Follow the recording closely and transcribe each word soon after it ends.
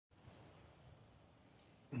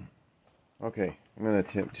Okay, I'm going to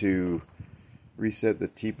attempt to reset the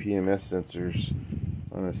TPMS sensors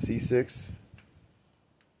on a C6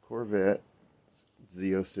 Corvette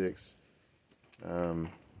Z06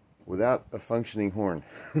 without a functioning horn.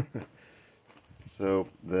 So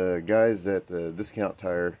the guys at the discount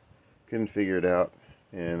tire couldn't figure it out,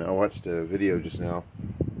 and I watched a video just now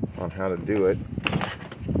on how to do it.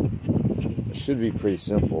 It should be pretty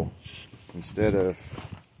simple. Instead of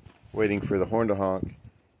waiting for the horn to honk,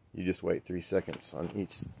 you just wait 3 seconds on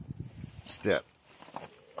each step.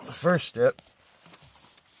 The first step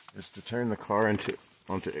is to turn the car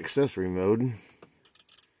onto accessory mode.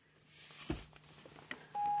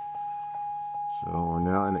 So we're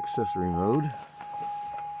now in accessory mode.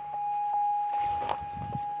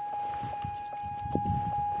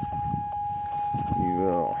 You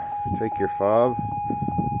will take your fob,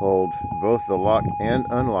 hold both the lock and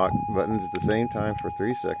unlock buttons at the same time for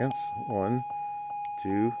 3 seconds. 1,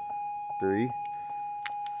 2, 3.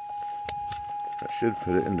 That should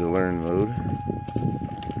put it into learn mode.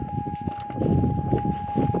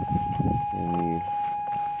 And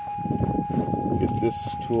you get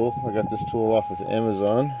this tool. I got this tool off of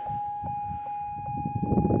Amazon.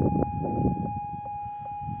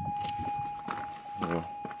 You'll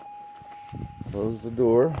close the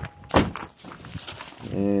door,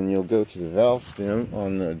 and you'll go to the valve stem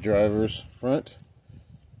on the driver's front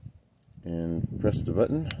and press the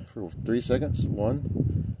button for 3 seconds.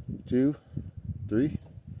 1, 2, 3.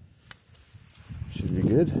 Should be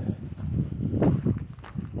good.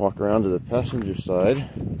 Walk around to the passenger side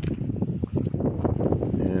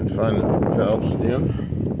and find the valve stem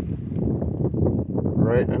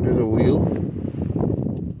right under the wheel,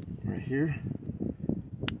 right here.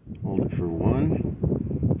 Hold it for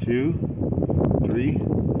 1, 2, 3.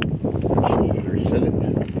 Should reset it.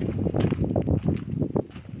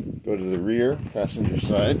 Go to the rear passenger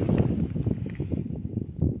side.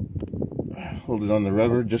 Hold it on the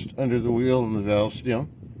rubber just under the wheel and the valve stem.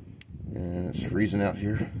 And it's freezing out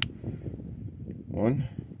here. 1,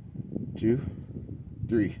 2,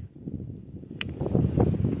 3.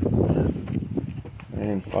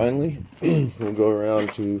 And finally, we'll go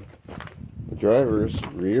around to the driver's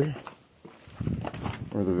rear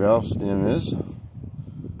where the valve stem is.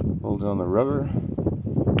 Hold it on the rubber.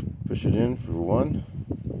 Push it in for 1,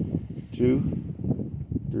 2,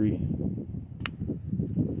 3.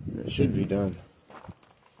 It should be done.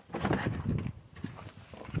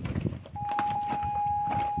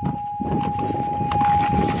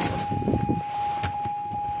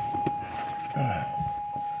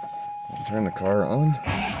 I'll turn the car on.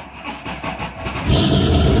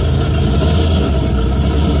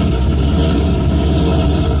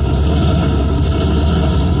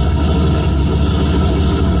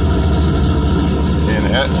 And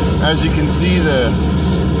as you can see, the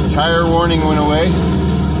tire warning went away.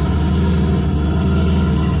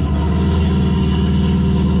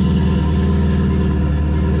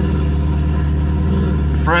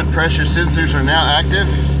 Front pressure sensors are now active.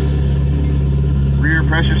 Rear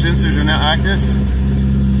pressure sensors are now active.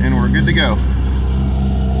 And we're good to go.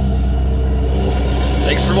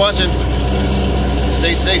 Thanks for watching.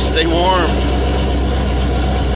 Stay safe, stay warm.